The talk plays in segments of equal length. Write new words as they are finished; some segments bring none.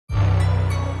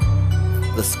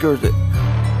let's skirt it.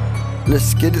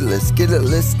 Let's get it, let's get it,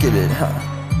 let's get it, huh?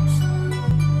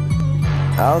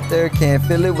 Out there can't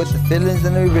feel it with the feelings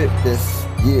and they rip this,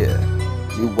 yeah.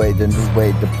 New way, the new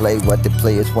way to play what the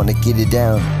players wanna get it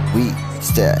down. We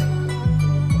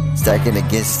stacking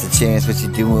against the chance. What you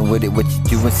doing with it, what you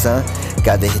doing, son?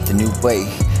 Gotta hit the new way.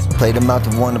 Play them out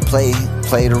to wanna play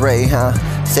the ray, huh?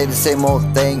 Say the same old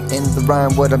thing in the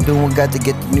rhyme. What I'm doing, got to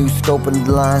get the new scope in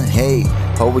the line. Hey,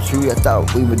 poetry, I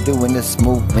thought we were doing this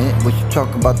movement. What you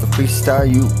talking about the freestyle,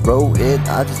 you wrote it.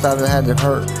 I just thought it had to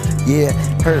hurt. Yeah,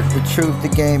 hurt the truth, the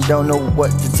game don't know what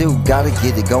to do. Gotta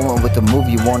get it going with the move,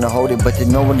 you wanna hold it, but they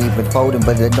no one even folding.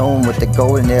 But they're knowing what they're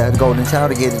going there, golden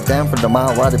child to get it down for the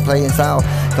mile while they're playing style.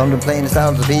 Come to playing the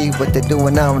style to be what they're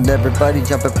doing now. And everybody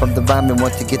jumping from the rhyme and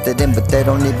wants to get that in, but they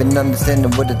don't even understand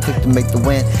what it took to make the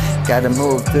win. Gotta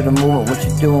move through the movement, what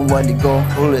you doing while you go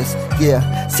foolish.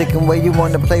 Yeah, second way you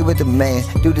wanna play with the man.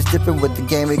 Do this different with the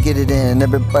game and get it in.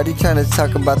 Everybody trying to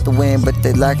talk about the win, but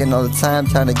they lacking all the time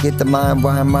trying to get the mind.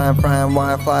 Why am I frying?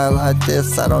 Why I fly like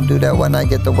this? I don't do that when I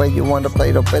get the way you wanna play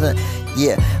it up in it.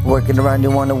 Yeah, working around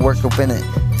you wanna work up in it.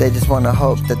 They just wanna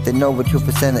hope that they know what you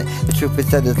presented. The truth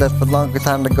is that it's left for longer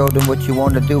time to go than what you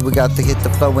wanna do. We got to hit the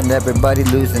flow and everybody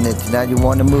losing it. Now you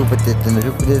wanna move with it, and the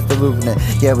truth is the moving it.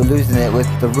 Yeah, we're losing it with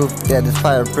the roof that is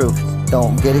fireproof.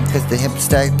 Don't get it cause the hip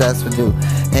stack, that's what do.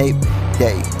 Hey,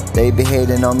 they be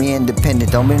hating on me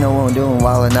independent. Don't be know what I'm doing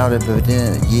while I'm out of it.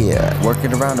 Yeah,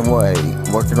 working around the way,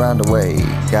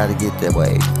 gotta get that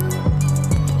way.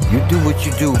 You do what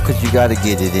you do cause you gotta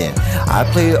get it in. I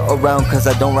play around cause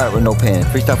I don't write with no pen.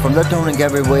 Freestyle from the tone and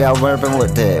every way I'm rapping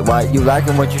with that. Why you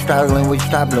liking what you struggling with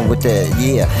that?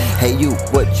 Yeah, hey you,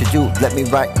 what you do, let me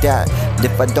write that. And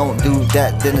if I don't do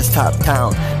that, then it's top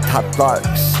town. Top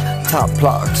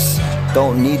blocks.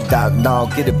 Don't need that, now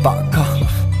get it back.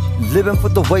 Living for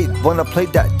the wait, wanna play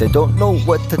that. They don't know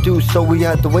what to do, so we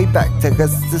have to wait back.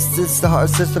 Cause this is the hard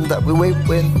system that we wait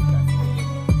with.